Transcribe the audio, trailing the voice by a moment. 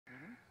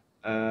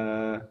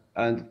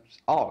And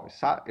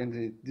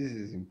this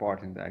is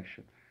important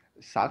actually.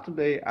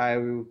 Saturday I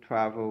will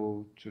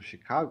travel to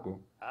Chicago,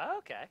 Oh,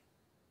 okay.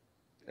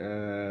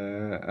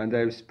 and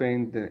I will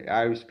spend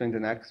the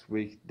next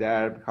week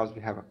there because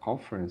we have a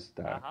conference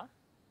there, Uh-huh.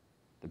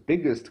 the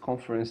biggest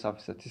conference of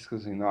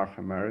statistics in North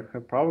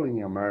America, probably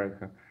in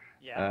America.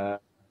 Yeah. Uh,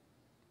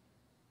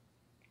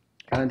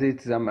 and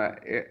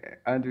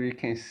and we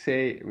can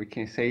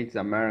say it's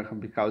American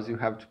because you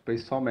have to pay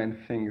so many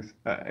things.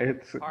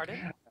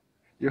 Pardon?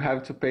 You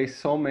have to pay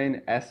so many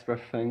extra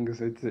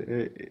things. What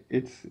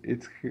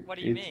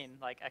do you It's mean,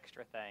 like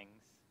extra things?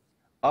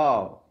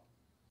 oh,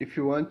 if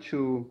you want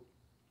to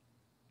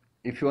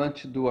if you want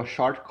to do a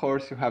short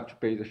course, you have to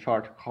pay the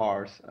short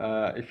course.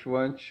 If you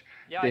want,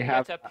 Yeah, they you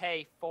have have to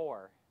pay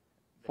for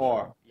the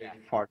short. four Yeah.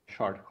 for the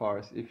short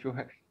course.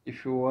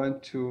 If you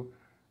want to,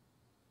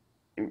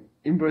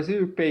 in Brazil,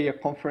 you pay a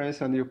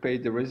conference and you pay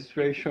the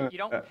registration. You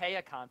don't pay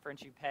a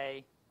conference, you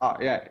pay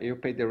Yeah, you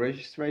pay the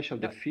registration,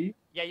 no. the fee.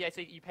 Yeah, yeah,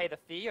 so you pay the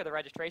fee or the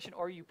registration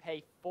or you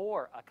pay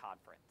for a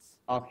conference.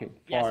 Okay,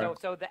 Yeah, for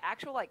so the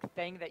actual like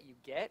thing that you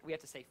get, we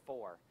have to say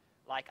for.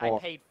 Like I for.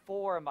 paid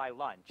for my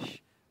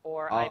lunch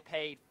or I Oh,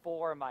 paid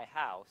for my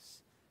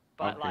house,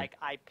 but okay. like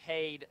I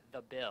paid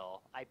the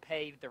bill. I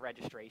paid the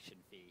registration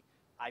fee.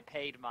 I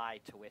paid my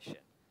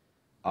tuition.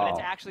 But it's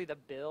Oh, actually the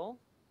bill.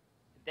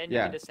 Then you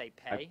can yeah. just say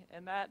I, pay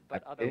in that, I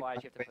but pay, otherwise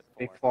I you have to pay, put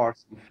pay for. for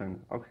something.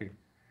 Okay.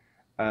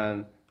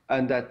 And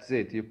and that's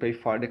it. You pay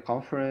for the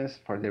conference,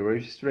 for the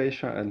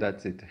registration, and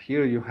that's it.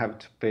 Here you have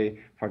to pay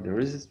for the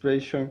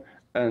registration,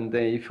 and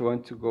then if you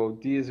want to go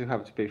this, you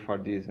have to pay for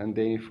this, and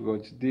then if you go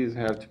to this,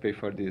 you have to pay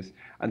for this.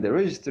 And the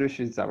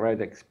registration is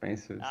already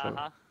expensive, so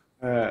Uh-huh.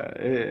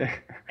 uh,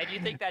 And do you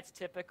think that's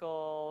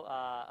typical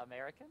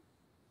American?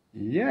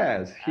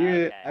 yes,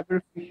 here Okay.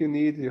 everything you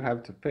need you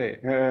have to pay.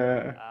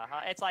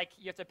 Uh-huh. It's like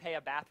you have to pay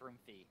a bathroom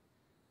fee.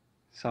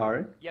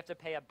 Sorry. You have to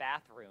pay a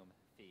bathroom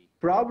fee.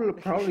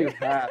 Probably you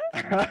have.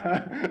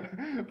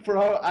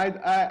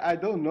 I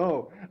don't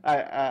know.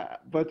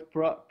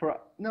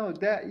 No,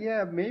 that,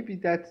 yeah, maybe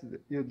that's,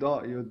 you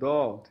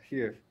don't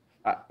here.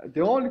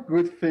 The only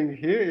good thing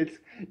here is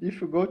if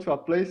you go to a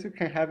place you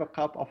can have a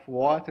cup of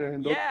water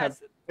and don't have Yes.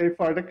 to pay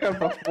for the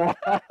cup of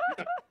water.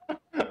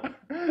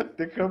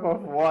 The cup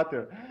of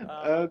water.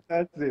 Uh,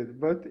 That's it.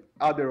 But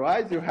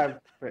otherwise you have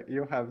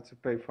to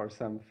pay for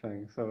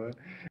something. So.